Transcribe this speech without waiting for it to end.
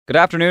Good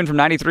afternoon from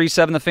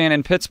 93.7 The Fan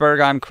in Pittsburgh.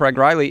 I'm Craig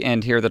Riley,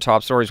 and here are the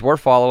top stories we're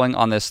following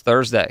on this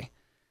Thursday.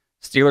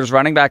 Steelers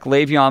running back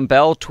Le'Veon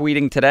Bell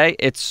tweeting today,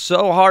 "It's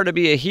so hard to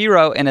be a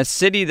hero in a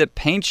city that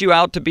paints you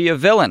out to be a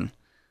villain."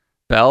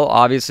 Bell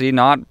obviously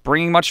not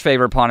bringing much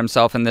favor upon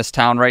himself in this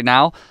town right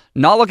now.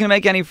 Not looking to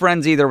make any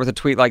friends either with a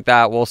tweet like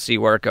that. We'll see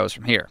where it goes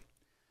from here.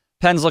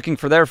 Penn's looking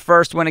for their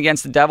first win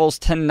against the Devils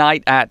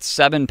tonight at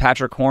 7.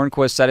 Patrick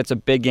Hornquist said it's a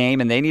big game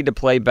and they need to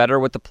play better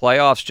with the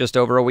playoffs just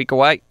over a week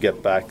away.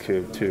 Get back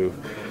to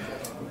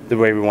the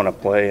way we want to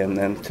play, and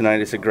then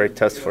tonight is a great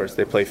test for us.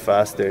 They play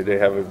fast, they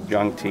have a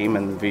young team,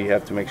 and we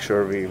have to make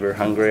sure we're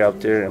hungry out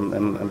there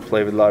and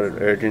play with a lot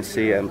of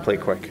urgency and play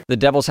quick. The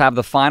Devils have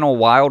the final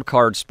wild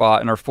card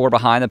spot and are 4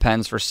 behind the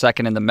Pens for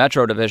second in the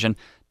Metro Division.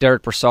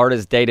 Derek Brassard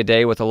is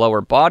day-to-day with a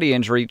lower body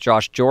injury.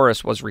 Josh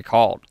Joris was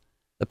recalled.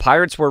 The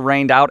Pirates were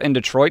rained out in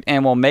Detroit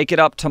and will make it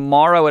up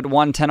tomorrow at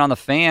 1:10 on The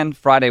Fan.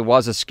 Friday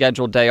was a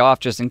scheduled day off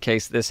just in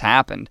case this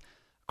happened.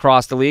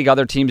 Across the league,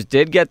 other teams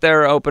did get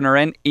their opener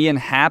in. Ian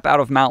Happ out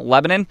of Mount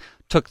Lebanon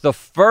took the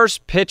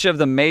first pitch of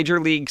the Major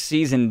League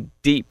season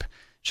deep.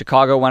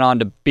 Chicago went on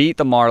to beat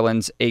the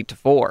Marlins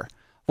 8-4.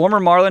 Former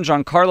Marlin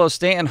Giancarlo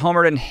Stanton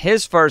homered in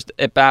his first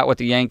at-bat with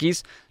the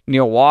Yankees.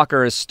 Neil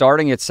Walker is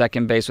starting at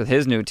second base with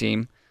his new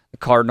team. The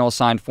Cardinals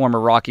signed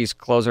former Rockies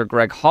closer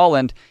Greg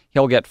Holland.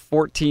 He'll get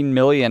 $14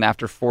 million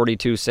after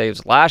 42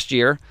 saves last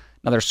year.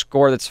 Another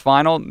score that's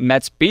final,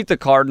 Mets beat the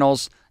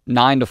Cardinals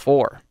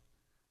 9-4.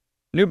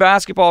 New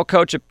basketball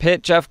coach at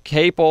Pitt, Jeff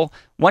Capel,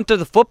 went to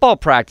the football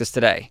practice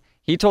today.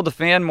 He told the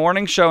Fan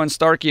Morning Show and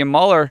Starkey and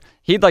Muller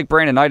he'd like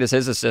Brandon Knight as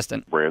his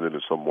assistant. Brandon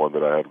is someone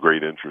that I have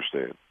great interest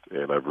in,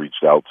 and I've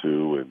reached out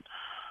to. And,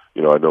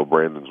 I know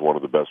Brandon's one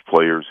of the best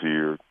players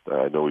here.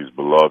 I know he's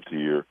beloved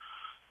here.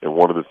 And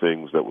one of the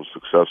things that was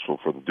successful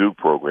for the Duke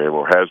program,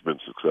 or has been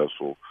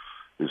successful,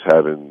 is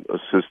having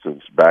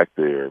assistants back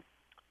there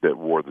that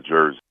wore the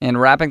jersey. And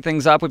wrapping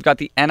things up, we've got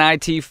the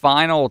NIT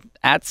final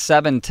at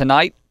 7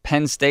 tonight.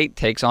 Penn State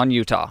takes on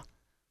Utah.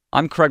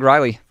 I'm Craig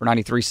Riley for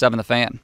 93.7 The Fan.